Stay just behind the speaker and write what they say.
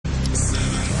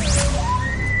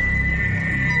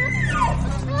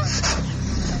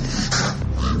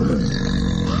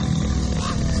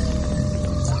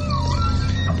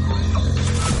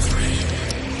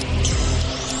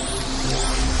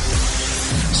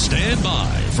Stand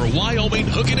by for Wyoming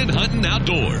Hooking and Hunting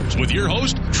Outdoors with your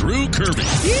host, Drew Kirby.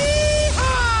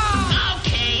 Yeehaw!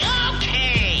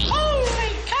 Okay.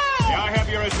 Holy cow! May I have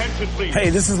your attention, please?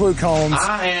 Hey, this is Luke Combs.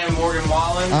 I am Morgan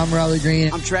Wallen. I'm Riley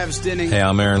Green. I'm Travis Denning. Hey,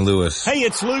 I'm Aaron Lewis. Hey,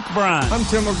 it's Luke Bryan. I'm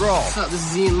Tim McGraw. What's up?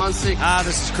 This is Ian Munsick.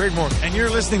 This is Craig Morgan. And you're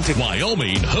listening to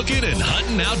Wyoming Hooking and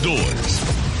Hunting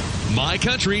Outdoors. My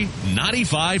Country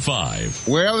 95.5.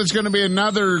 Well, it's going to be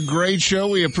another great show.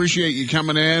 We appreciate you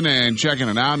coming in and checking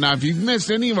it out. Now, if you've missed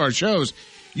any of our shows,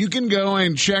 you can go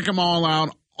and check them all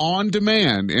out on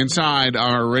demand inside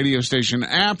our radio station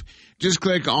app. Just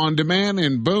click on demand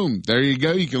and boom, there you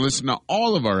go. You can listen to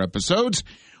all of our episodes.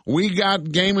 We got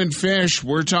Game and Fish.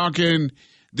 We're talking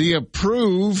the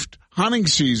approved hunting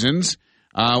seasons.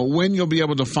 When you'll be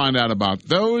able to find out about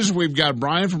those. We've got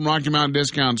Brian from Rocky Mountain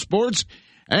Discount Sports.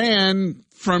 And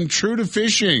from True to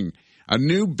Fishing, a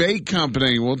new bait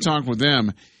company. We'll talk with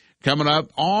them coming up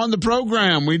on the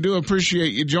program. We do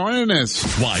appreciate you joining us.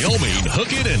 Wyoming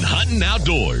Hooking and Hunting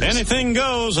Outdoors. Anything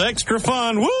Goes, extra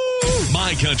fun. Woo!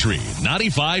 My Country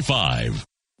 95.5.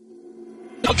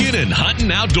 Hooking and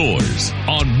Hunting Outdoors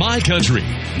on My Country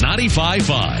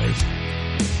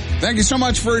 95.5. Thank you so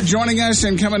much for joining us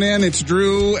and coming in. It's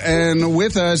Drew, and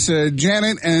with us,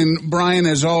 Janet and Brian,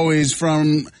 as always,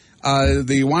 from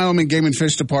the Wyoming Game and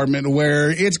Fish Department, where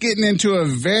it's getting into a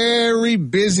very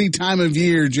busy time of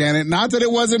year, Janet. Not that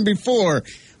it wasn't before,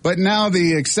 but now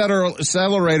the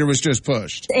accelerator was just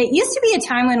pushed. It used to be a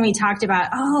time when we talked about,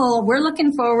 we're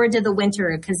looking forward to the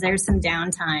winter because there's some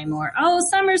downtime, or,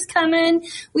 summer's coming,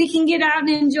 we can get out and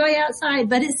enjoy outside.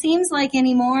 But it seems like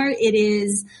anymore it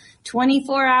is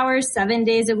 24 hours, 7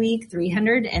 days a week,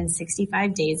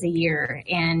 365 days a year.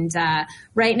 And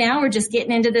right now we're just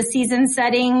getting into the season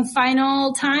setting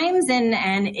final times,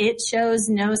 and it shows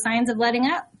no signs of letting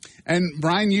up. And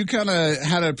Brian, you kind of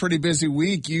had a pretty busy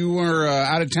week. You were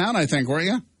out of town, I think, weren't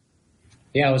you?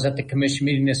 Yeah, I was at the commission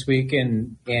meeting this week,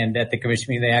 and at the commission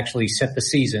meeting they actually set the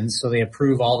seasons. So they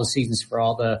approve all the seasons for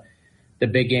all the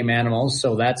big game animals.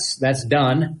 So that's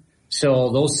done.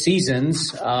 So those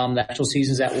seasons, the actual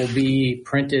seasons that will be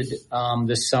printed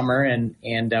this summer, and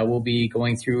we'll be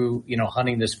going through,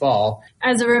 hunting this fall.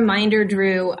 As a reminder,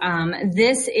 Drew,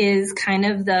 this is kind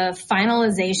of the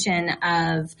finalization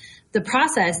of the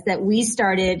process that we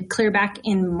started clear back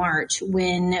in March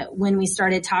when we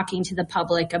started talking to the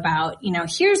public about,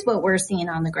 here's what we're seeing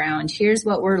on the ground. Here's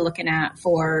what we're looking at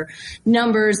for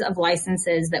numbers of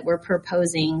licenses that we're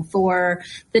proposing, for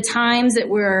the times that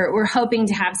we're hoping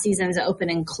to have seasons open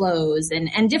and close,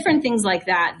 and different things like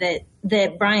that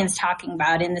Brian's talking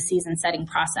about in the season setting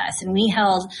process. And we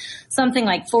held something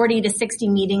like 40 to 60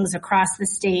 meetings across the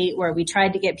state where we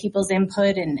tried to get people's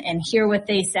input and hear what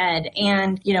they said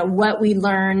and, what we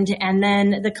learned. And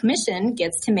then the commission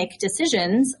gets to make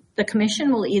decisions. The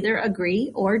commission will either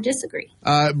agree or disagree.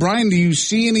 Brian, do you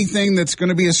see anything that's going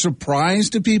to be a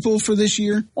surprise to people for this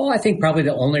year? Oh, I think probably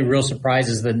the only real surprise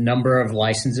is the number of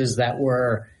licenses that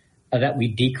we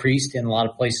decreased in a lot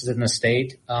of places in the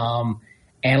state.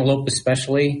 Antelope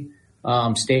especially,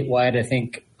 statewide, I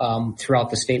think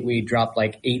throughout the state we dropped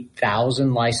like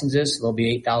 8,000 licenses. So there'll be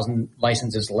 8,000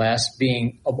 licenses less,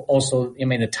 being also,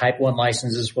 the type 1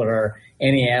 licenses, what are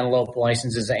any antelope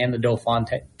licenses and the Dauphin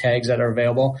tags that are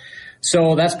available.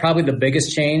 So that's probably the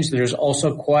biggest change. There's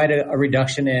also quite a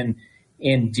reduction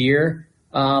in deer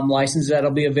licenses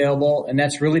that'll be available, and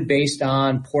that's really based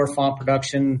on poor fawn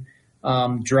production,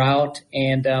 drought,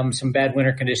 and some bad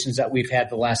winter conditions that we've had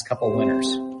the last couple of winters.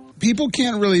 People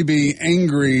can't really be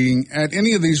angry at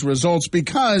any of these results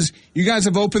because you guys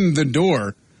have opened the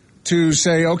door to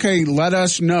say, okay, let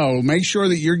us know. Make sure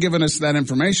that you're giving us that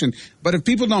information. But if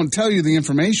people don't tell you the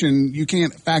information, you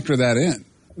can't factor that in.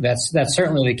 That's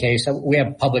certainly the case. We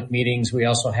have public meetings. We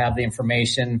also have the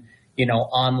information,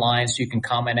 online, so you can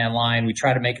comment online. We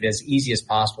try to make it as easy as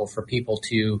possible for people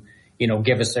to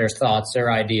give us their thoughts,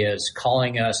 their ideas,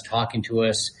 calling us, talking to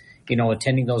us,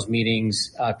 attending those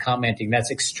meetings, commenting.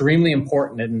 That's extremely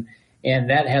important.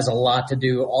 And that has a lot to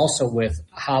do also with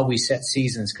how we set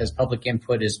seasons, because public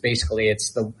input is basically,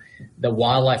 it's the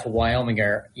wildlife of Wyoming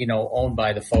are, owned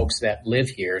by the folks that live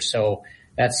here. So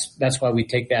that's why we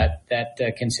take that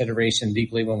consideration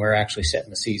deeply when we're actually setting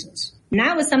the seasons. And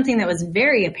that was something that was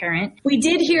very apparent. We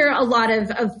did hear a lot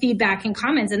of feedback and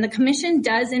comments, and the commission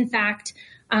does, in fact,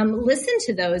 listen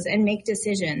to those and make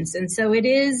decisions. And so it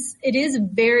is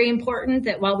very important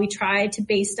that while we try to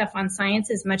base stuff on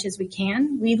science as much as we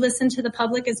can, we listen to the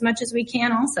public as much as we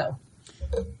can also.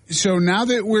 So now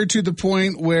that we're to the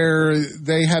point where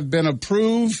they have been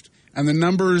approved and the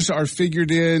numbers are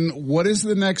figured in, what is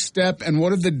the next step and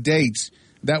what are the dates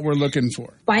that we're looking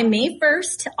for? By May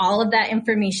 1st, all of that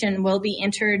information will be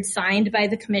entered, signed by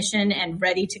the commission, and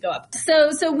ready to go up.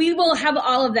 So we will have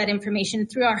all of that information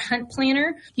through our hunt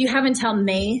planner. You have until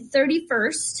May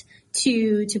 31st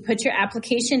to put your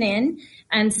application in.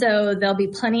 And so there'll be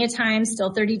plenty of time,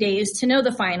 still 30 days, to know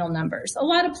the final numbers. A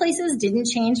lot of places didn't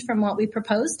change from what we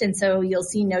proposed, and so you'll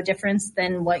see no difference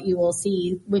than what you will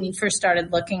see when you first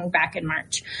started looking back in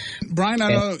March. Brian, I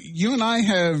know you and I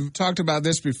have talked about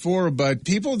this before, but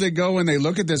people that go and they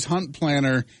look at this hunt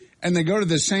planner and they go to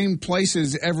the same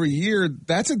places every year,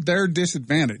 that's at their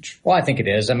disadvantage. Well, I think it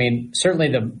is. I mean, certainly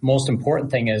the most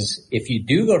important thing is if you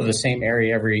do go to the same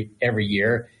area every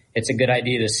year, it's a good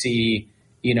idea to see,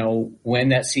 you know, when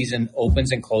that season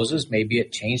opens and closes. Maybe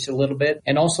it changed a little bit.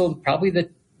 And also probably the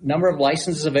number of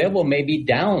licenses available may be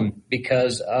down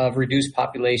because of reduced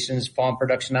populations, fawn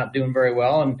production not doing very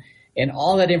well. And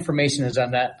all that information is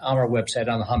on our website,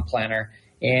 on the Hunt Planner.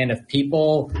 And if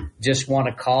people just want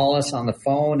to call us on the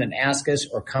phone and ask us,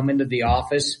 or come into the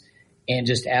office and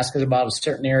just ask us about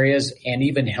certain areas and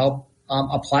even help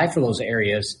apply for those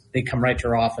areas, they come right to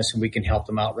our office and we can help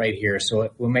them out right here. So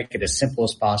we'll make it as simple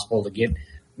as possible to get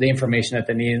the information that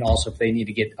they need. And also if they need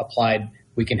to get applied,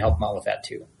 we can help them out with that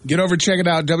too. Get over, check it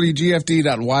out,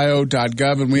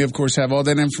 wgfd.wyo.gov. And we, of course, have all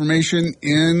that information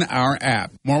in our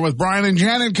app. More with Brian and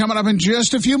Janet coming up in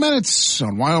just a few minutes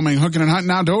on Wyoming Hooking and Hunting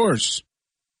Outdoors.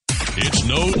 It's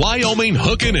no Wyoming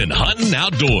Hooking and Hunting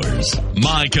Outdoors.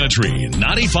 My Country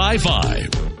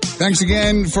 95.5. Thanks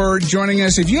again for joining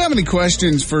us. If you have any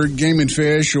questions for Game and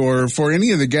Fish or for any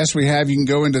of the guests we have, you can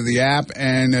go into the app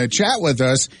and chat with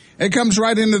us. It comes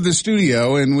right into the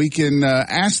studio, and we can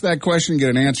ask that question, get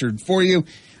it answered for you.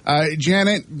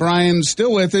 Janet, Brian,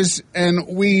 still with us,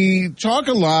 and we talk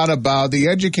a lot about the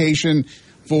education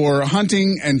for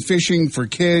hunting and fishing for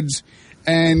kids,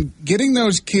 and getting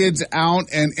those kids out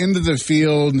and into the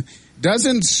field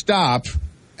doesn't stop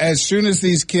as soon as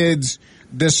these kids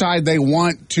decide they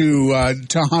want to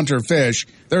hunt or fish.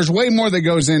 There's way more that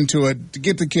goes into it to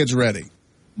get the kids ready.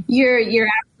 You're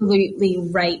absolutely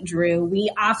right, Drew. We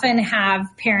often have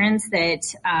parents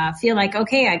that feel like,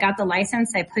 okay, I got the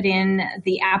license. I put in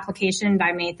the application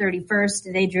by May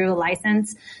 31st. They drew a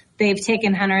license. They've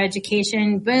taken hunter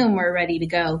education. Boom, we're ready to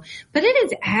go. But it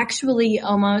is actually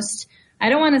almost, I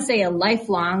don't want to say a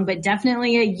lifelong, but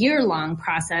definitely a year-long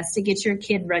process to get your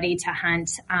kid ready to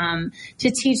hunt,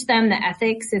 to teach them the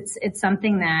ethics. It's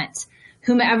something that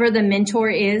whomever the mentor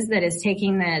is that is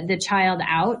taking the child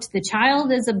out, the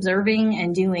child is observing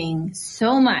and doing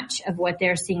so much of what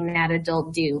they're seeing that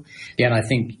adult do. Yeah, and I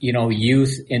think,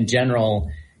 youth in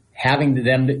general, having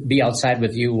them be outside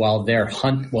with you while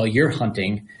you're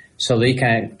hunting, so they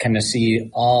kind of see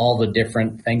all the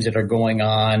different things that are going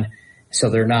on. So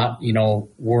they're not,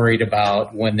 worried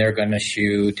about when they're going to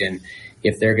shoot and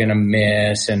if they're going to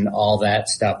miss and all that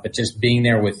stuff. But just being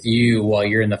there with you while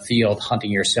you're in the field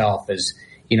hunting yourself is,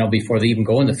 before they even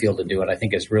go in the field to do it, I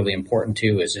think is really important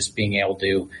too, is just being able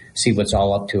to see what's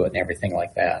all up to it and everything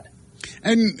like that.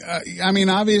 And,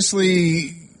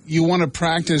 obviously you want to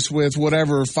practice with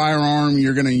whatever firearm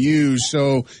you're going to use.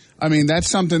 So, that's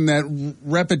something that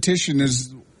repetition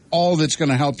is all that's going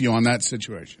to help you on that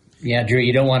situation. Yeah, Drew,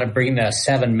 you don't want to bring the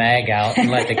 7 mag out and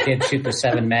let the kid shoot the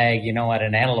 7 mag, at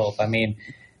an antelope.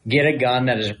 Get a gun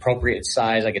that is appropriate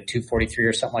size, like a 243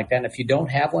 or something like that. And if you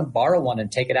don't have one, borrow one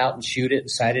and take it out and shoot it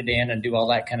and sight it in and do all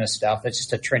that kind of stuff. It's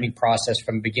just a training process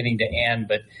from beginning to end.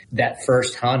 But that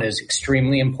first hunt is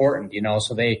extremely important,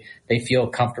 so they feel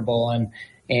comfortable and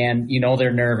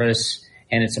they're nervous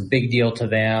and it's a big deal to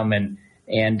them. And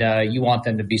you want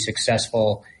them to be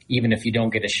successful even if you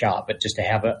don't get a shot, but just to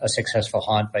have a successful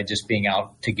hunt by just being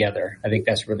out together. I think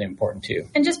that's really important too.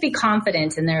 And just be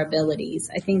confident in their abilities.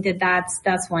 I think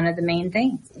that's one of the main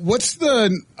things. What's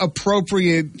the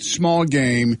appropriate small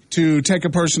game to take a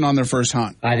person on their first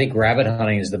hunt? I think rabbit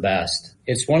hunting is the best.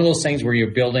 It's one of those things where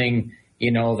you're building,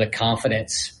 the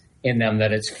confidence in them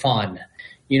that it's fun.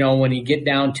 When you get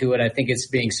down to it, I think it's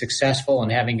being successful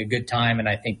and having a good time. And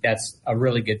I think that's a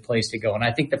really good place to go. And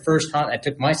I think the first hunt I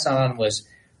took my son on was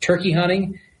turkey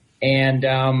hunting, and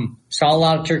saw a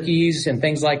lot of turkeys and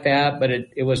things like that, but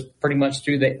it was pretty much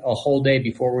through a whole day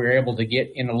before we were able to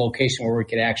get in a location where we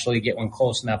could actually get one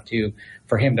close enough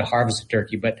for him to harvest a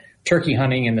turkey. But turkey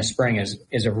hunting in the spring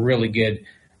is a really good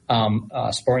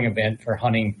sporting event for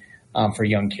hunting for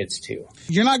young kids too.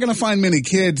 You're not going to find many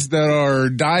kids that are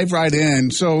dive right in.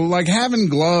 So like having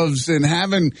gloves and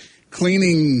having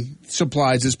cleaning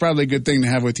supplies is probably a good thing to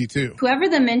have with you too. Whoever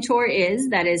the mentor is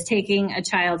that is taking a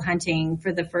child hunting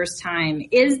for the first time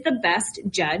is the best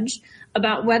judge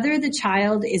about whether the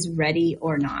child is ready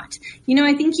or not. You know,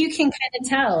 I think you can kind of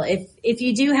tell if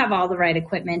you do have all the right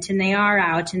equipment and they are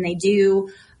out and they do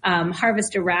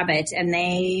harvest a rabbit and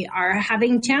they are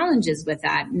having challenges with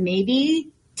that. Maybe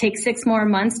take 6 more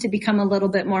months to become a little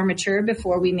bit more mature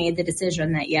before we made the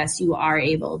decision that yes, you are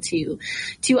able to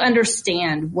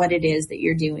understand what it is that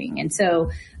you're doing. And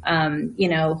so, you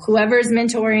know, whoever's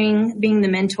mentoring, being the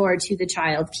mentor to the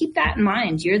child, keep that in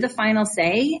mind. You're the final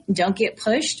say. Don't get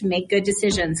pushed. Make good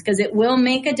decisions because it will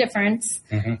make a difference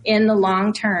in the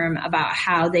long term about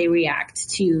how they react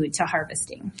to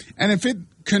harvesting. And if it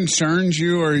concerns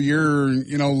you or you're,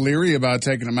 you know, leery about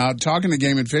taking them out, talking to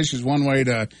Game and Fish is one way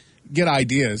to get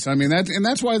ideas. I mean,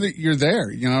 that's why you're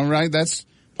there, you know, right? That's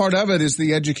part of it, is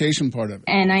the education part of it.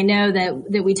 And I know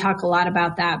that we talk a lot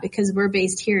about that because we're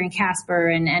based here in Casper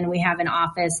and we have an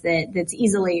office that's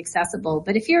easily accessible.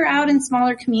 But if you're out in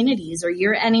smaller communities or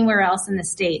you're anywhere else in the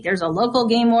state, there's a local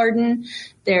game warden.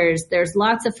 There's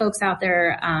lots of folks out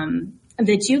there,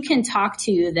 that you can talk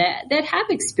to that have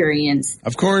experience.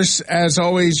 Of course, as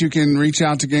always, you can reach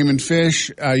out to Game and Fish.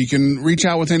 You can reach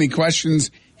out with any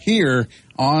questions here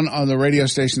on the radio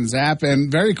station's app.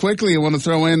 And very quickly, I want to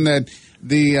throw in that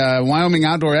the Wyoming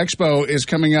Outdoor Expo is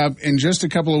coming up in just a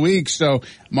couple of weeks. So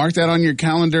mark that on your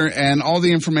calendar, and all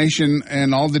the information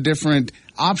and all the different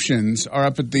options are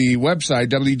up at the website,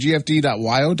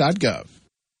 wgfd.wyo.gov.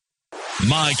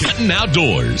 My Cotton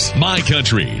Outdoors, My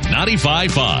Country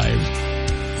 95.5.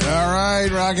 All right,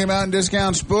 Rocky Mountain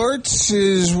Discount Sports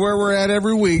is where we're at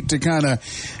every week to kind of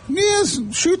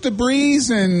shoot the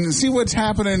breeze and see what's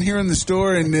happening here in the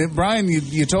store. And Brian,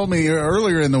 you told me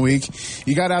earlier in the week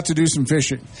you got out to do some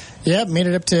fishing. Yep, made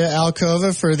it up to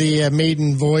Alcova for the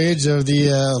maiden voyage of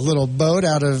the little boat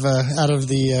out of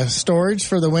the storage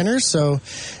for the winter. So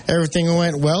everything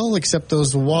went well, except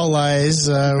those walleyes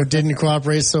didn't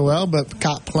cooperate so well, but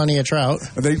caught plenty of trout.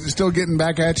 Are they still getting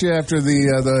back at you after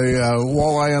the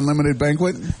Walleye Unlimited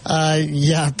banquet?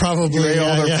 Yeah, probably. You ate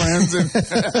all their friends.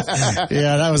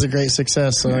 Yeah, that was a great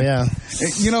success. So yeah,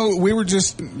 you know, we were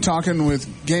just talking with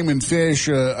Game and Fish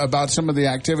about some of the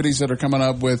activities that are coming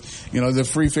up with, you know, the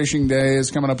Free Fishing Day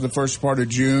is coming up the first part of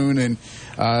June, and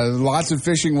lots of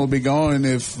fishing will be going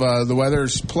if the weather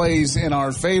plays in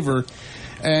our favor.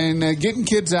 And getting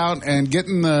kids out and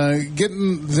getting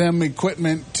them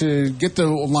equipment to get the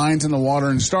lines in the water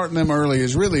and starting them early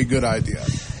is really a good idea.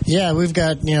 Yeah, we've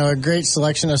got, you know, a great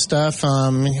selection of stuff.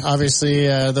 Obviously,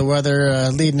 the weather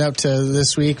leading up to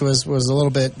this week was a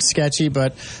little bit sketchy,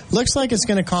 but looks like it's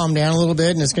going to calm down a little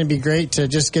bit, and it's going to be great to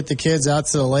just get the kids out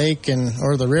to the lake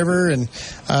or the river and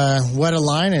wet a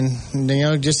line and, you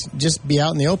know, just be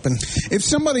out in the open. If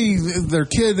their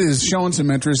kid is showing some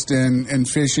interest in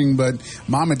fishing, but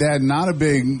mom and dad not a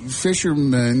big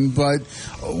fisherman, but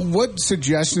what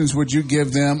suggestions would you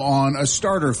give them on a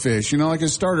starter fish, you know, like a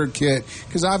starter kit?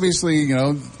 Because obviously, you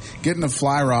know, getting a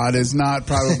fly rod is not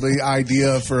probably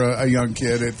idea for a young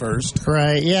kid at first.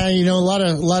 Right. Yeah. You know, a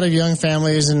lot of young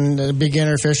families and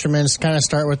beginner fishermen kind of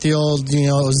start with the old, you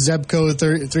know, Zebco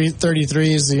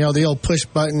 33s, you know, the old push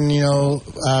button, you know,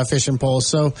 fishing pole.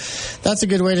 So that's a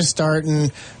good way to start.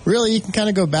 And really, you can kind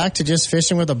of go back to just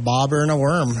fishing with a bobber and a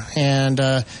worm. And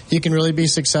you can really be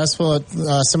successful at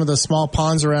some of the small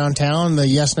ponds around town, the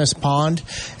Yesness Pond.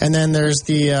 And then there's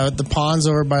the ponds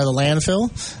over by the landfill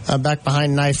back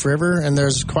behind Knife River. And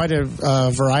there's quite a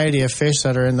variety of fish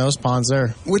that are in those ponds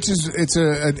there. It's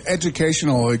an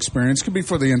educational experience. Could be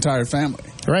for the entire family.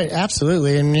 Right,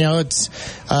 absolutely. And, you know, it's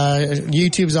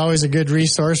YouTube's always a good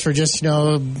resource for just, you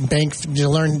know, to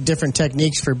learn different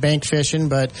techniques for bank fishing.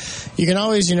 But you can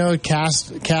always, you know,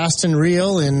 cast and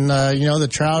reel, and, you know, the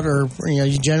trout are, you know,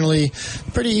 generally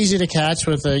pretty easy to catch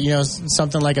with, you know,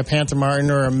 something like a Panther Martin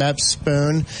or a Mepps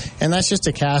spoon. And that's just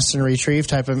a cast and retrieve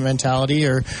type of mentality.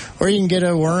 Or you can get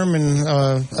a worm and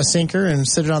a sinker and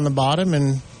sit it on the bottom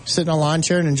and sit in a lawn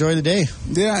chair and enjoy the day.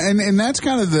 Yeah, and that's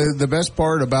kind of the best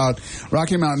part about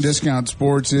Rocky Mountain Discount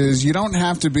Sports is you don't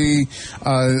have to be,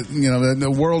 you know,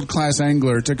 the world-class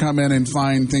angler to come in and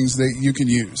find things that you can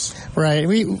use. Right.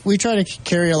 We try to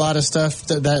carry a lot of stuff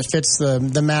that fits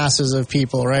the masses of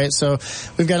people, right? So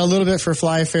we've got a little bit for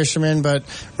fly fishermen, but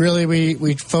really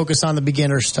we focus on the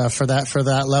beginner stuff for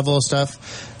that level of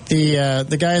stuff.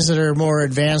 The guys that are more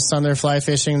advanced on their fly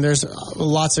fishing, there's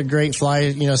lots of great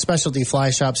specialty fly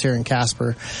shops here in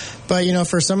Casper. But, you know,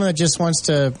 for someone that just wants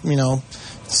to, you know,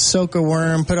 soak a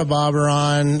worm, put a bobber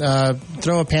on,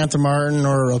 throw a Panther Martin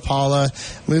or a Rapala.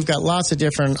 We've got lots of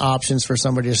different options for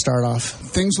somebody to start off.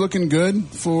 Things looking good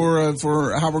for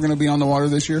how we're going to be on the water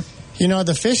this year? You know,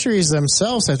 the fisheries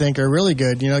themselves, I think, are really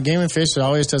good. You know, Game and Fish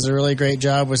always does a really great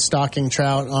job with stocking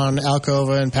trout on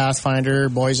Alcova and Pathfinder,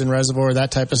 Boysen Reservoir,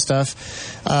 that type of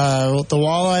stuff. The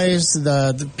walleyes,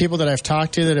 the people that I've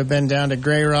talked to that have been down to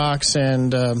Gray Rocks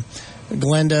and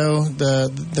Glendo,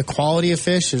 the quality of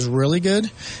fish is really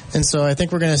good. And so I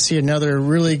think we're going to see another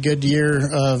really good year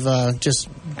of just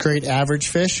great average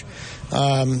fish.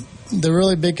 The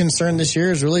really big concern this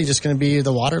year is really just going to be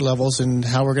the water levels and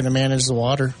how we're going to manage the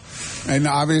water. And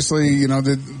obviously, you know,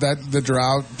 the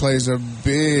drought plays a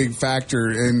big factor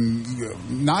in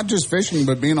not just fishing,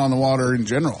 but being on the water in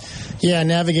general. Yeah,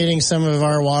 navigating some of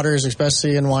our waters,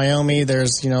 especially in Wyoming,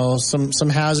 there's, you know, some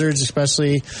hazards,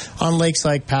 especially on lakes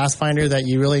like Pathfinder, that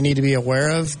you really need to be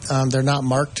aware of. They're not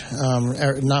marked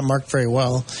very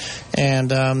well.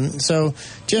 And so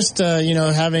just, you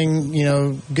know, having, you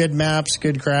know, good maps,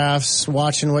 good graphs,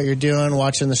 watching what you're doing,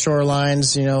 watching the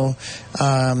shorelines, you know,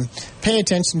 pay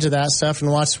attention to that stuff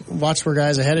and watch where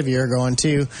guys ahead of you are going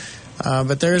too.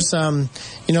 But there's,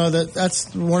 you know,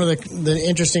 that's one of the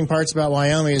interesting parts about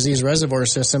Wyoming is these reservoir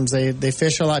systems. They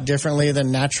fish a lot differently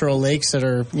than natural lakes that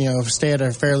are, you know, stay at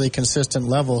a fairly consistent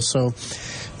level. So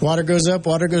water goes up,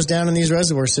 water goes down in these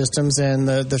reservoir systems, and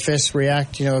the fish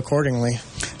react, you know, accordingly.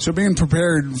 So being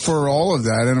prepared for all of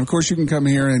that, and of course you can come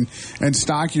here and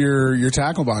stock your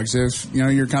tackle box. If, you know,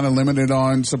 you're kind of limited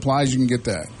on supplies, you can get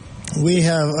that. We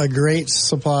have a great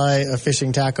supply of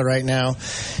fishing tackle right now.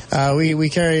 We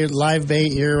carry live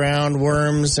bait year-round,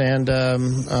 worms, and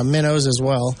minnows as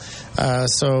well.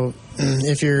 So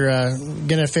if you're going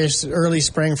to fish early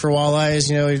spring for walleyes,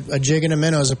 you know, a jig and a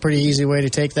minnow is a pretty easy way to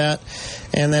take that.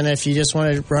 And then if you just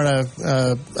want to run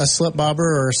a slip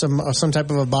bobber or some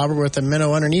type of a bobber with a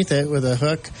minnow underneath it with a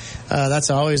hook, that's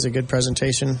always a good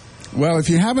presentation. Well, if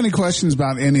you have any questions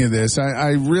about any of this, I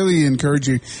really encourage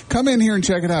you, come in here and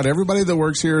check it out. Everybody that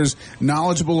works here is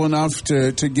knowledgeable enough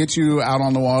to get you out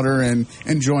on the water and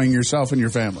enjoying yourself and your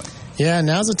family. Yeah,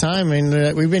 now's the time. I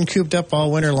mean, we've been cooped up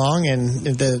all winter long, and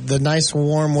the nice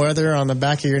warm weather on the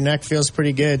back of your neck feels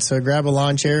pretty good. So grab a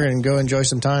lawn chair and go enjoy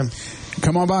some time.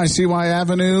 Come on by CY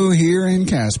Avenue here in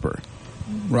Casper.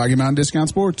 Rocky Mountain Discount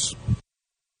Sports.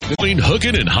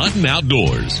 Hooking and hunting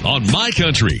outdoors on My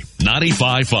Country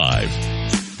 95.5.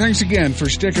 Thanks again for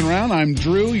sticking around. I'm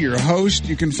Drew, your host.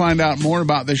 You can find out more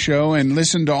about the show and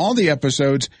listen to all the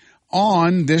episodes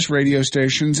on this radio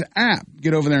station's app.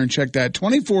 Get over there and check that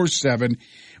 24/7.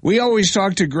 We always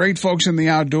talk to great folks in the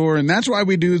outdoor, and that's why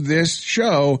we do this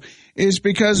show, is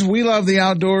because we love the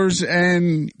outdoors,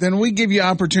 and then we give you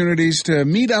opportunities to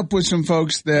meet up with some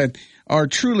folks that are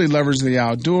truly lovers of the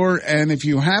outdoor. And if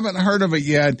you haven't heard of it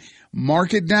yet,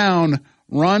 mark it down.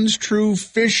 Runs True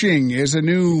Fishing is a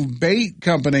new bait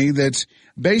company that's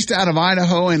based out of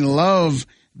Idaho and love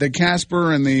the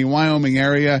Casper and the Wyoming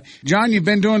area. John, you've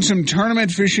been doing some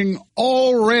tournament fishing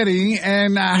already,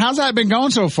 and how's that been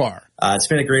going so far? It's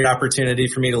been a great opportunity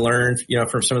for me to learn, you know,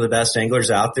 from some of the best anglers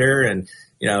out there. And,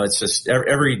 you know, it's just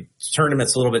every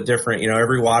tournament's a little bit different. You know,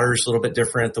 every water's a little bit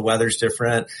different. The weather's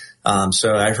different.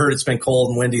 So I heard it's been cold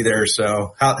and windy there.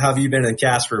 So how have you been in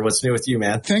Casper? What's new with you,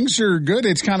 man? Things are good.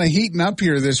 It's kind of heating up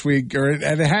here this week, or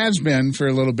it has been for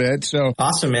a little bit. So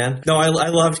awesome, man. No, I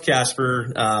loved Casper.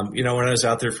 You know, when I was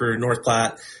out there for North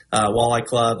Platte Walleye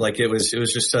Club, like it was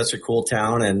just such a cool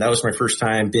town. And that was my first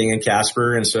time being in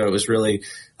Casper. And so it was really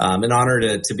an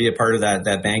honor to be a part of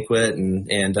that banquet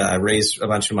and raise a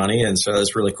bunch of money. And so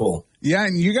it's really cool. Yeah.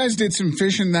 And you guys did some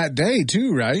fishing that day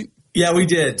too, right? Yeah, we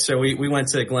did. So we went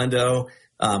to Glendo.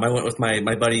 I went with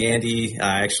my buddy Andy.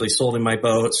 I actually sold him my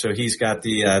boat. So he's got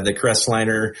the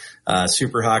Crestliner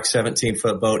Super Hawk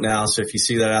 17-foot boat now. So if you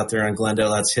see that out there on Glendo,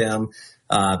 that's him.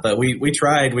 But we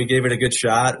tried. We gave it a good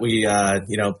shot. We,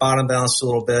 bottom balanced a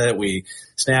little bit. We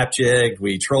snap jigged.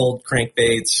 We trolled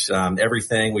crankbaits,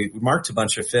 everything. We marked a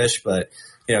bunch of fish, but,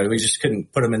 you know, we just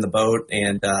couldn't put them in the boat.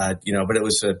 And, but it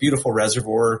was a beautiful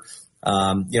reservoir.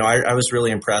 I was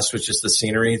really impressed with just the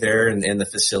scenery there and the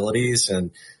facilities.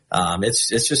 And,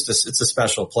 it's a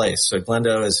special place. So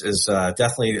Glendo is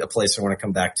definitely a place I want to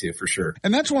come back to for sure.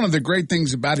 And that's one of the great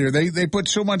things about here. They put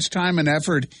so much time and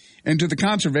effort into the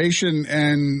conservation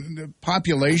and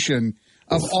population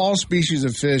of all species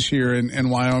of fish here in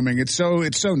Wyoming. It's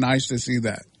so nice to see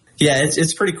that. Yeah,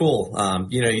 it's pretty cool.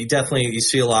 You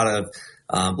see a lot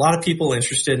of people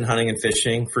interested in hunting and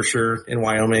fishing for sure in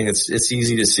Wyoming. It's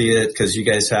easy to see it because you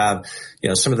guys have, you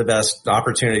know, some of the best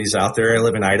opportunities out there. I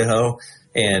live in Idaho.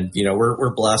 And,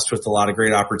 we're blessed with a lot of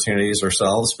great opportunities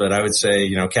ourselves, but I would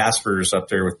say, Casper's up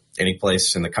there with any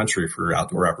place in the country for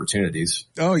outdoor opportunities.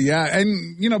 Oh yeah.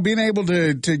 And, being able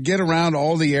to get around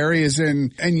all the areas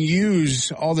and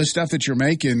use all the stuff that you're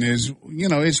making is,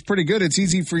 it's pretty good. It's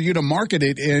easy for you to market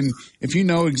it and if you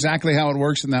know exactly how it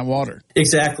works in that water.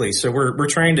 Exactly. So we're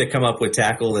trying to come up with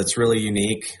tackle that's really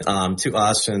unique, to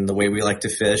us and the way we like to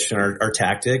fish and our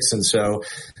tactics. And so,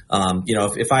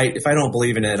 if I don't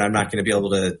believe in it, I'm not going to be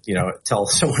able to, tell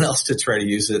someone else to try to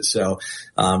use it. So,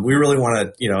 we really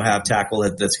want to, have tackle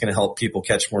that's going to help people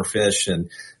catch more fish. And,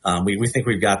 we think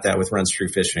we've got that with Runs True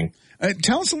Fishing.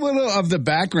 Tell us a little of the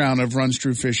background of Runs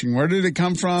True Fishing. Where did it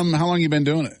come from? How long have you been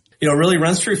doing it? Really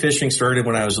Runs True Fishing started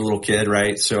when I was a little kid,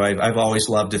 right? So I've always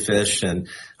loved to fish and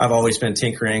I've always been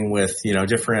tinkering with,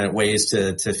 different ways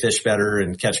to fish better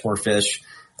and catch more fish,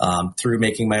 through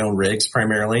making my own rigs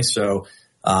primarily. So,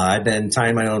 I've been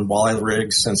tying my own walleye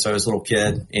rigs since I was a little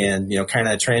kid and, kind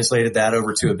of translated that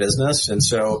over to a business. And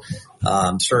so,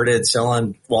 started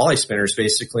selling walleye spinners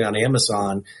basically on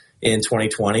Amazon in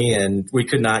 2020 and we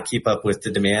could not keep up with the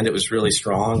demand. It was really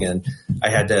strong and I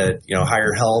had to,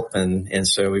 hire help. And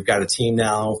so we've got a team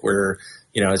now where,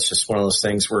 it's just one of those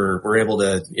things where we're able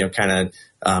to, kind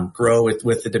of, grow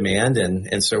with the demand.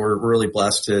 And so we're really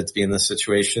blessed to be in this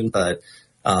situation, but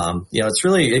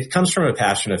it comes from a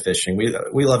passion of fishing.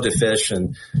 We love to fish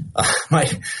and,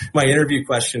 my interview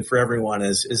question for everyone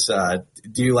is,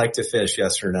 do you like to fish?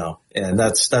 Yes or no? And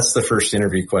that's the first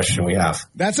interview question we have.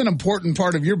 That's an important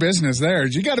part of your business there.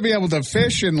 You got to be able to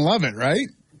fish and love it, right?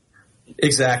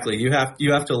 Exactly. You have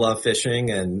to love fishing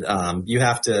and, you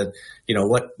have to, know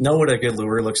what a good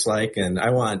lure looks like. And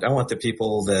I want the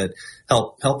people that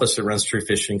help us at Runs True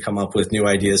Fishing come up with new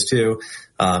ideas too.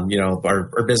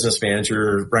 Our business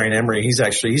manager, Brian Emery,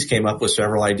 he's came up with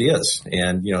several ideas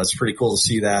and, it's pretty cool to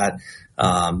see that,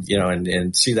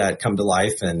 and see that come to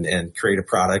life and create a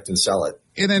product and sell it.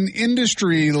 In an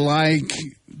industry like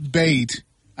bait,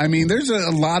 I mean, there's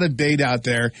a lot of bait out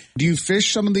there. Do you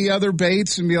fish some of the other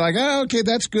baits and be like, oh, okay,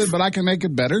 that's good, but I can make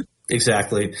it better?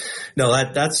 Exactly. No,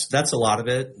 that's a lot of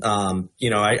it.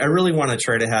 I really want to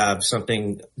try to have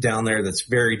something down there that's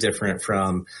very different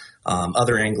from,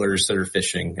 other anglers that are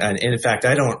fishing. And in fact,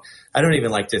 I don't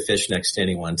even like to fish next to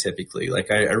anyone typically.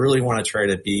 Like I really want to try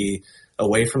to be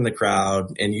away from the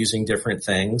crowd and using different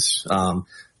things.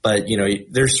 But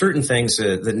there's certain things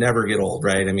that never get old,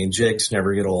 right? I mean, jigs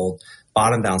never get old.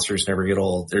 Bottom bouncers never get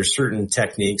old. There's certain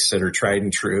techniques that are tried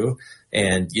and true.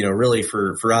 And, really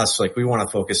for us, like we want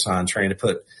to focus on trying to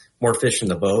put more fish in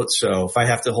the boat. So if I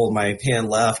have to hold my hand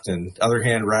left and other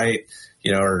hand right,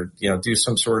 or do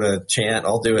some sort of chant,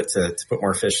 I'll do it to put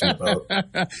more fish in the boat.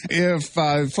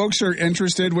 If folks are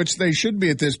interested, which they should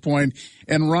be at this point,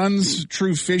 and Runs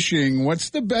True Fishing, what's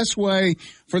the best way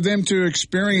for them to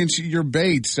experience your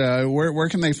baits? Where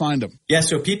can they find them? Yeah,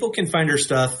 so people can find our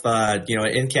stuff,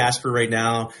 in Casper right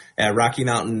now at Rocky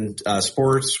Mountain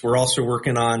Sports. We're also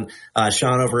working on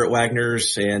Sean over at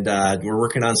Wagner's, and we're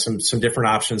working on some different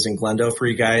options in Glendo for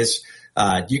you guys.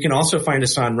 You can also find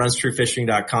us on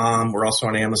runstruefishing.com. We're also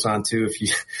on Amazon too, if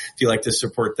you like to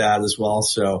support that as well.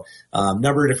 So,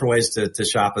 number of different ways to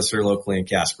shop us here locally in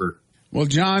Casper. Well,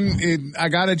 John, I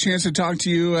got a chance to talk to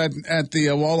you at the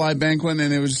Walleye Banquet,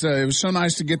 and it was so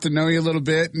nice to get to know you a little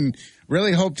bit, and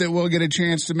really hope that we'll get a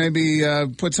chance to maybe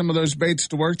put some of those baits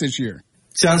to work this year.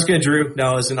 Sounds good, Drew.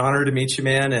 No, it was an honor to meet you,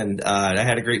 man, and I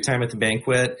had a great time at the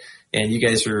banquet. And you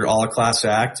guys are all a class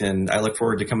act, and I look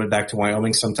forward to coming back to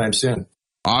Wyoming sometime soon.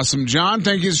 Awesome, John.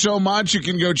 Thank you so much. You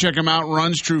can go check them out,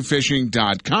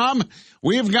 runstruefishing.com.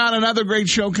 We've got another great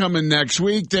show coming next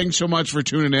week. Thanks so much for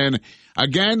tuning in.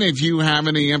 Again, if you have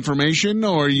any information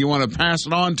or you want to pass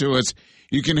it on to us,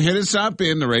 you can hit us up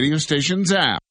in the radio station's app.